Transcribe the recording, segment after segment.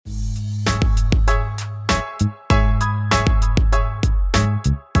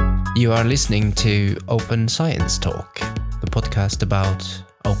You are listening to Open Science Talk, the podcast about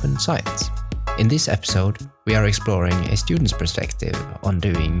open science. In this episode, we are exploring a student's perspective on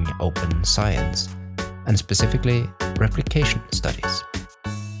doing open science, and specifically replication studies.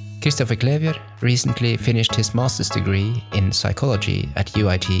 Christopher Klevier recently finished his master's degree in psychology at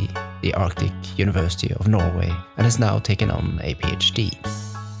UiT, the Arctic University of Norway, and has now taken on a PhD.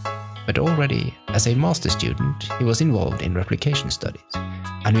 But already as a master's student, he was involved in replication studies,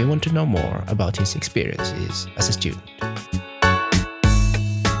 and we want to know more about his experiences as a student.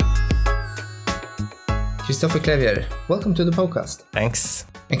 Christopher Klevier, welcome to the podcast. Thanks.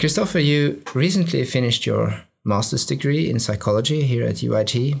 And Christopher, you recently finished your master's degree in psychology here at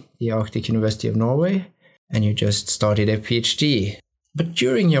UiT, the Arctic University of Norway, and you just started a PhD. But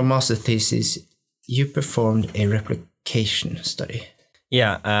during your master thesis, you performed a replication study.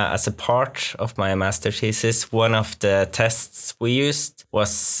 Yeah, as a part of my master thesis, one of the tests we used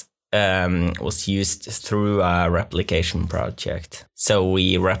was used through a replication project. So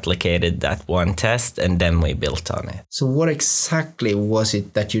we replicated that one test and then we built on it. So what exactly was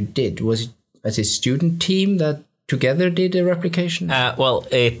it that you did? Was it as a student team that together did a replication? Well,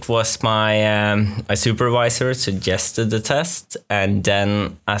 it was my supervisor suggested the test, and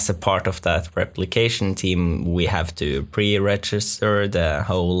then as a part of that replication team, we have to pre-register the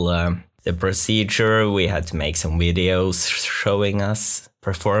whole the procedure. We had to make some videos showing us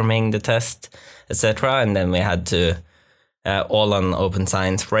performing the test, etc. And then we had to all on Open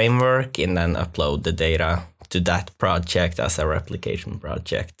Science Framework, and then upload the data to that project as a replication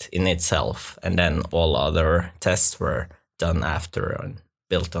project in itself. And then all other tests were done after and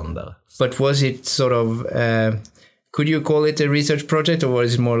built on those. But was it sort of, could you call it a research project, or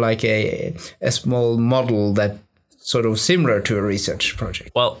was it more like a small model that sort of similar to a research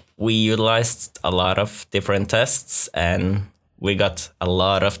project? Well, we utilized a lot of different tests and we got a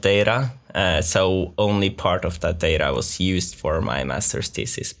lot of data. So only part of that data was used for my master's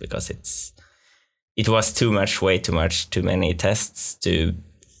thesis because it was way too much, too many tests to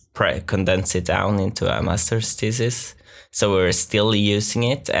condense it down into a master's thesis. So we're still using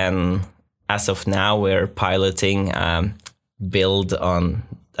it. And as of now, we're piloting build on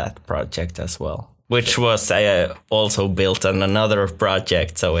that project as well, which was also built on another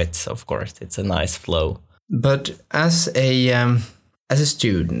project. So it's a nice flow. But as a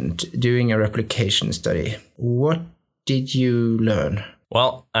student doing a replication study, what did you learn?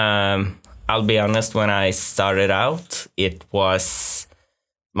 Well, I'll be honest, when I started out, it was,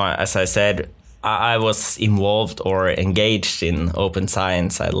 as I said, I was involved or engaged in open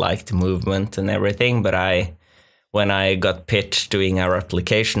science. I liked the movement and everything, but when I got pitched doing a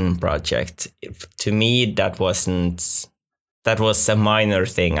replication project, to me, that was a minor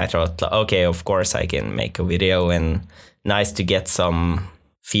thing. I thought, okay, of course I can make a video, and nice to get some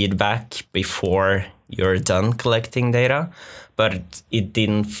feedback before you're done collecting data. But it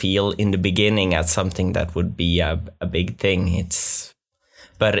didn't feel in the beginning as something that would be a big thing.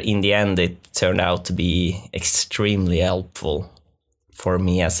 But in the end, it turned out to be extremely helpful for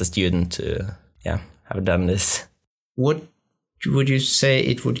me as a student to have done this. What would you say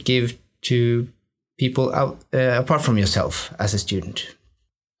it would give to people out apart from yourself as a student?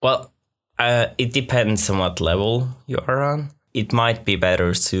 Well, it depends on what level you are on. It might be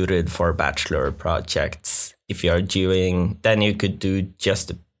better suited for bachelor projects. If you're doing, then you could do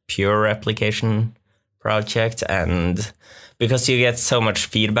just a pure replication project, and because you get so much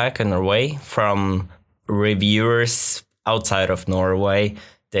feedback on the way from reviewers outside of Norway,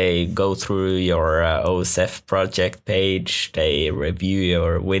 they go through your OSF project page, they review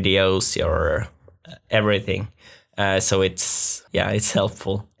your videos, your everything. So it's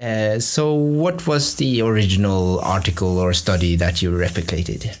helpful. So what was the original article or study that you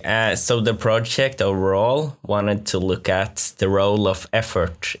replicated? So the project overall wanted to look at the role of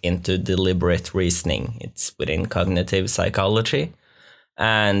effort into deliberate reasoning. It's within cognitive psychology.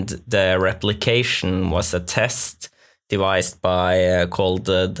 And the replication was a test devised by called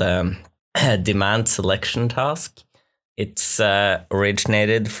the demand selection task. It's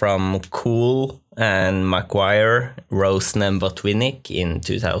originated from Kuhl and McGuire, Rosen and Botwinick in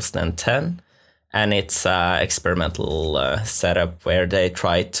 2010. And it's an experimental setup where they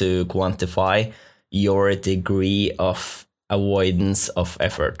try to quantify your degree of avoidance of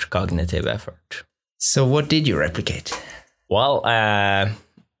effort, cognitive effort. So what did you replicate? Well,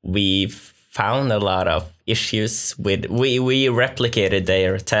 we found a lot of issues with, we replicated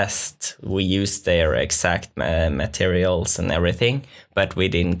their test. We used their exact materials and everything, but we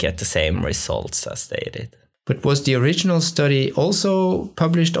didn't get the same results as they did. But was the original study also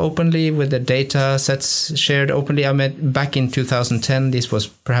published openly with the data sets shared openly? I mean, back in 2010, this was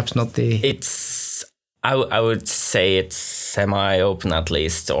perhaps not the... I would say it's semi-open at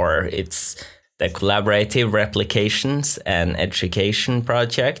least, or it's the Collaborative Replications and Education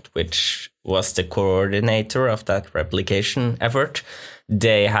Project, which was the coordinator of that replication effort.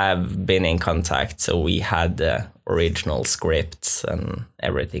 They have been in contact, so we had the original scripts and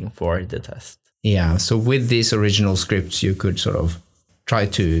everything for the test. Yeah, so with these original scripts, you could sort of try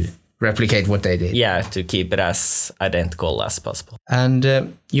to replicate what they did. Yeah, to keep it as identical as possible.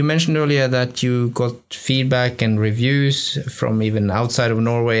 And you mentioned earlier that you got feedback and reviews from even outside of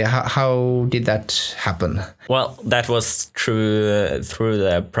Norway. How did that happen? Well, that was through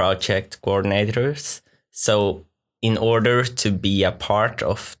the project coordinators. So in order to be a part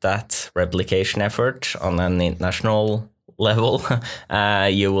of that replication effort on an international level,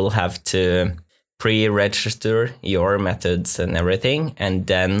 you will have to pre-register your methods and everything, and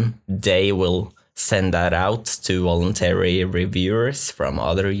then they will send that out to voluntary reviewers from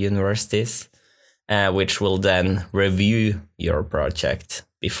other universities, which will then review your project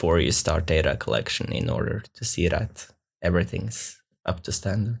before you start data collection in order to see that everything's up to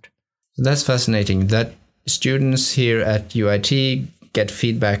standard. That's fascinating that students here at UIT get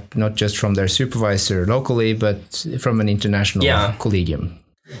feedback not just from their supervisor locally, but from an international collegium.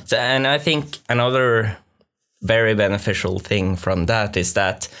 So, and I think another very beneficial thing from that is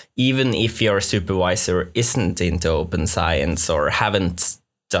that even if your supervisor isn't into open science or haven't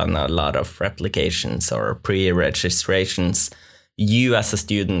done a lot of replications or pre-registrations, you as a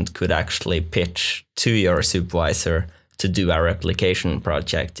student could actually pitch to your supervisor to do a replication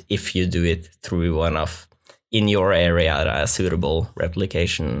project if you do it through one of, in your area, a suitable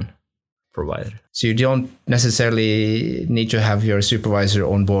replication provider. So you don't necessarily need to have your supervisor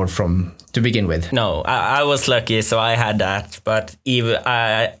on board to begin with? No, I was lucky, so I had that. But even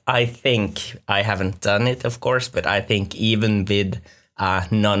I think, I haven't done it, of course, but I think even with a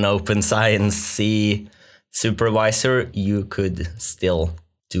non-open science supervisor, you could still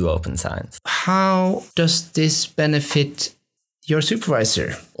do open science. How does this benefit your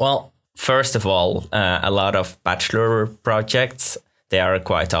supervisor? Well, first of all, a lot of bachelor projects, they are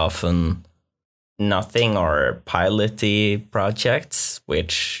quite often nothing or piloty projects,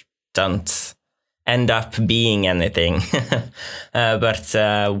 which don't end up being anything. But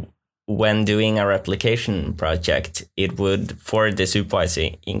when doing a replication project, it would, for the supervisor,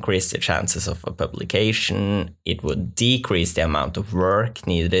 increase the chances of a publication. It would decrease the amount of work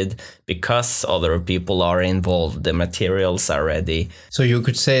needed because other people are involved, the materials are ready. So you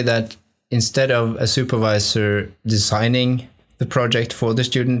could say that instead of a supervisor designing the project for the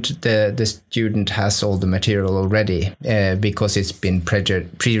student has all the material already because it's been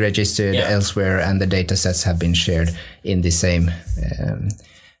pre-registered elsewhere and the data sets have been shared in the same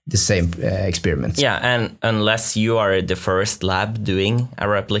experiment. Yeah, and unless you are the first lab doing a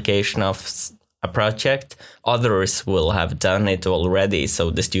replication of a project, others will have done it already, so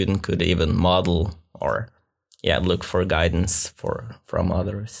the student could even model or look for guidance from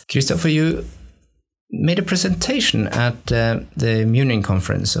others. Christopher, you made a presentation at the Munich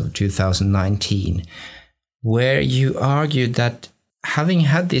conference of 2019 where you argued that having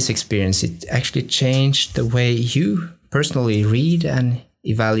had this experience, it actually changed the way you personally read and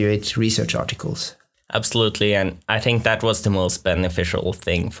evaluate research articles. Absolutely, and I think that was the most beneficial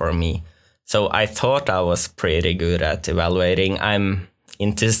thing for me. So I thought I was pretty good at evaluating. I'm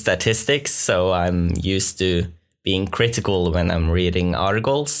into statistics, so I'm used to being critical when I'm reading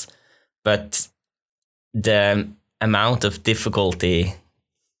articles, but the amount of difficulty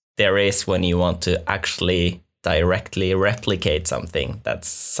there is when you want to actually directly replicate something, that's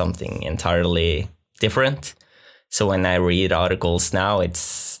something entirely different. So when I read articles now,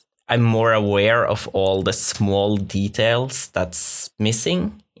 I'm more aware of all the small details that's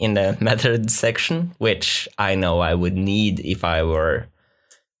missing in the method section, which I know I would need if I were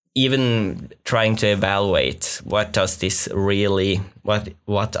even trying to evaluate what does this really,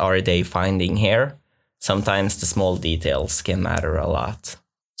 what are they finding here? Sometimes the small details can matter a lot.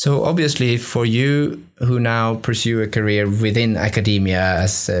 So obviously for you who now pursue a career within academia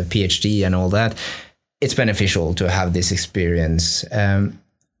as a PhD and all that, it's beneficial to have this experience.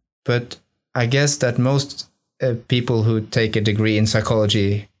 But I guess that most people who take a degree in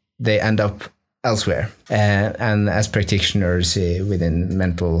psychology, they end up elsewhere and as practitioners within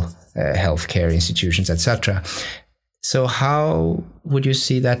mental health care institutions, etc. So how would you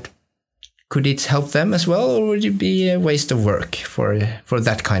see that? Could it help them as well, or would it be a waste of work for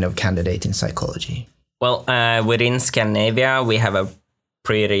that kind of candidate in psychology? Well, within Scandinavia, we have a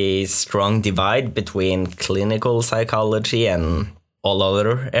pretty strong divide between clinical psychology and all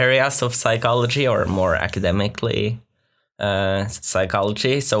other areas of psychology, or more academically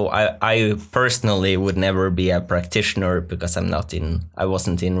psychology. So I personally would never be a practitioner because I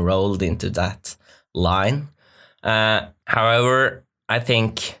wasn't enrolled into that line. However, I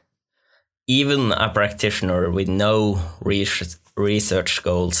think even a practitioner with no research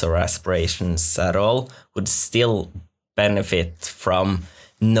goals or aspirations at all would still benefit from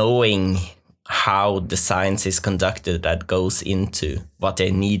knowing how the science is conducted that goes into what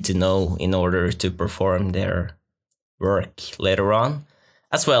they need to know in order to perform their work later on,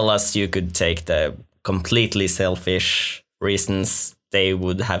 as well as you could take the completely selfish reasons. They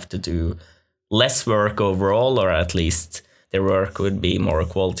would have to do less work overall, or at least their work would be more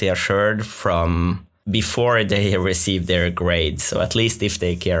quality assured from before they receive their grades. So at least if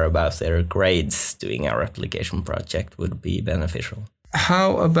they care about their grades, doing a replication project would be beneficial.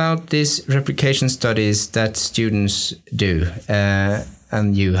 How about these replication studies that students do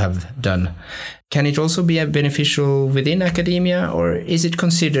and you have done? Can it also be beneficial within academia, or is it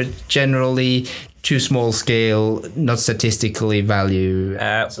considered generally too small scale, not statistically value?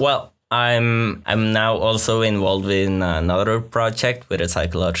 Well, I'm now also involved in another project with a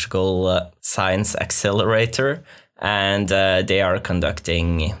psychological science accelerator, and they are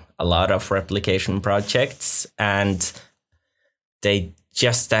conducting a lot of replication projects, and they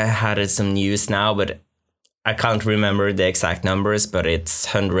just had some news now, but I can't remember the exact numbers, but it's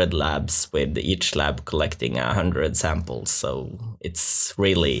 100 labs with each lab collecting 100 samples. So it's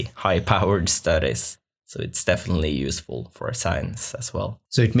really high-powered studies. So it's definitely useful for science as well.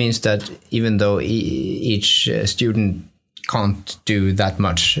 So it means that even though each student can't do that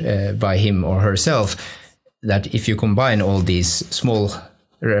much by him or herself, that if you combine all these small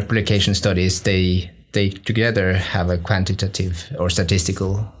replication studies, they together have a quantitative or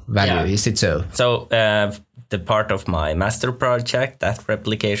statistical value. Yeah. Is it so? So the part of my master project, that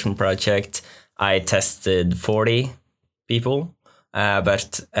replication project, I tested 40 people,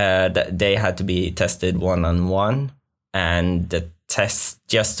 but they had to be tested one-on-one, and the test,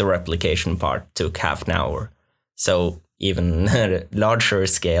 just the replication part, took half an hour. So even larger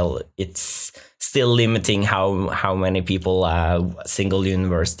scale, it's still limiting how many people a single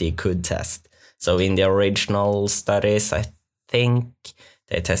university could test. So in the original studies, I think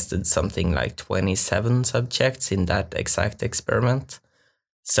they tested something like 27 subjects in that exact experiment.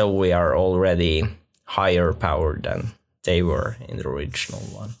 So we are already higher powered than they were in the original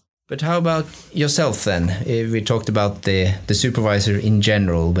one. But how about yourself then? We talked about the supervisor in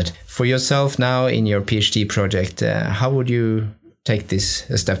general, but for yourself now in your PhD project, how would you take this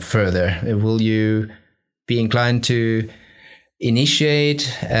a step further? Will you be inclined to initiate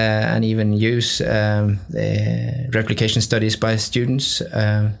and even use replication studies by students?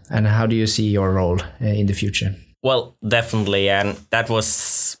 And how do you see your role in the future? Well, definitely. And that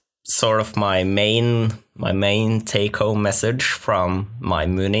was sort of my main take-home message from my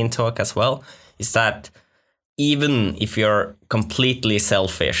Moonin talk as well, is that even if you're completely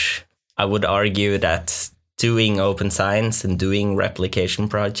selfish, I would argue that doing open science and doing replication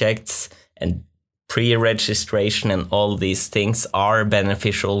projects and pre-registration and all these things are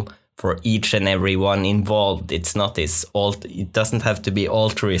beneficial for each and every one involved. It's not it doesn't have to be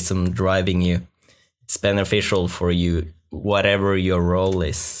altruism driving you. It's beneficial for you, whatever your role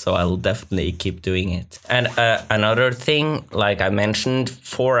is. So I'll definitely keep doing it. And another thing, like I mentioned,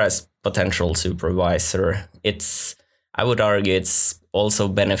 for a potential supervisor, I would argue it's also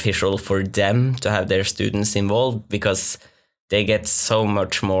beneficial for them to have their students involved, because they get so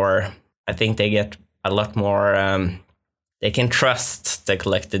much more. I think they get a lot more, they can trust the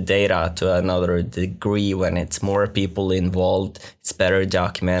collected data to another degree when it's more people involved, it's better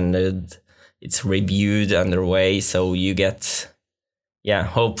documented, it's reviewed underway, so you get,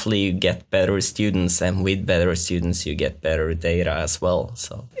 hopefully you get better students, and with better students you get better data as well.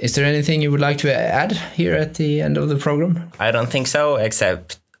 So, is there anything you would like to add here at the end of the program? I don't think so,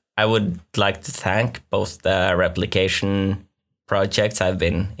 except I would like to thank both the replication projects I've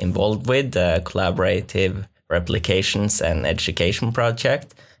been involved with, the collaborative replications and education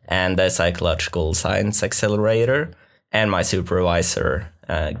project, and the psychological science accelerator, and my supervisor,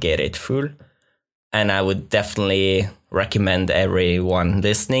 Gerrit Fuhl. And I would definitely recommend everyone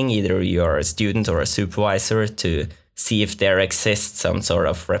listening, either you're a student or a supervisor, to see if there exists some sort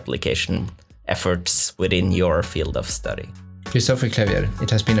of replication efforts within your field of study. Christopher Clavier, it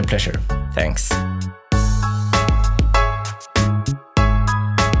has been a pleasure. Thanks.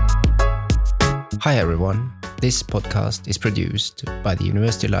 Hi everyone, this podcast is produced by the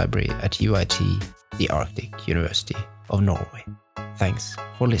University Library at UiT, the Arctic University of Norway. Thanks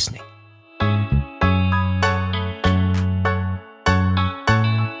for listening.